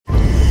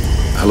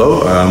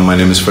Hello, my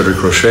name is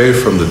Frédéric Rochaix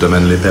from the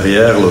domaine Les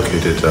Perrières,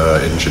 located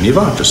in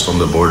Geneva, just on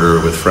the border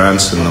with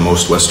France in the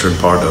most western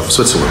part of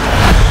Switzerland.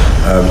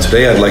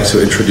 Today I'd like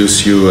to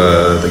introduce you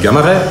the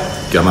Gamaret.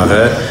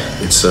 Gamaret,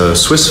 it's a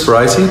Swiss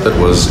variety that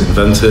was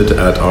invented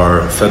at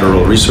our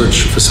federal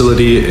research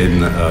facility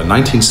in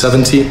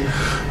 1970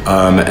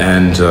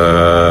 and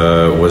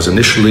was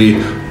initially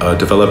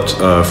developed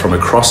from a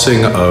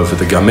crossing of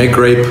the Gamay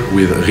grape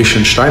with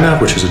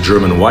Reichensteiner, which is a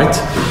German white,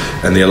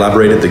 and they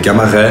elaborated the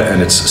Gamaret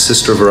and its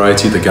sister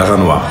variety, the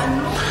Noir.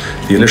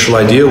 The initial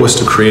idea was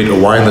to create a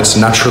wine that's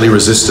naturally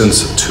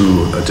resistant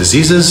to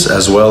diseases,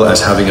 as well as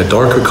having a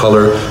darker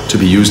color to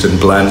be used in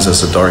blends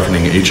as a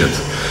darkening agent.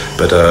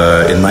 But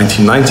in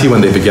 1990,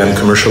 when they began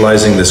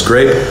commercializing this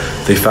grape,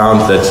 they found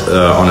that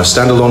on a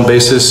standalone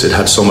basis, it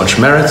had so much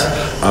merit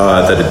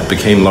that it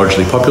became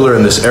largely popular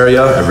in this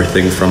area,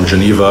 everything from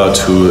Geneva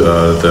to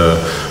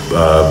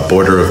the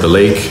border of the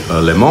lake,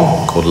 Le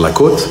Mans, called La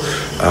Côte,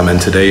 and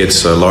today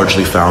it's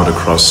largely found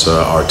across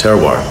our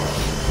terroir.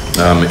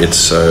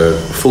 It's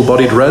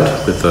full-bodied red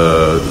with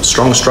a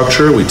strong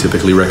structure. We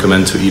typically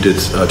recommend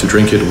to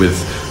drink it with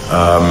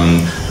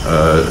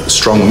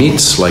strong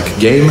meats like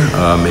game,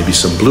 maybe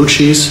some blue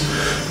cheese,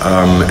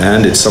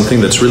 and it's something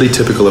that's really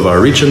typical of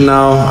our region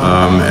now,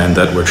 and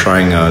that we're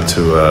trying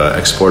to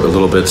export a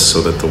little bit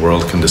so that the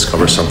world can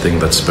discover something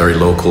that's very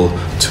local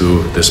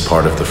to this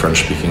part of the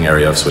French-speaking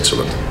area of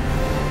Switzerland.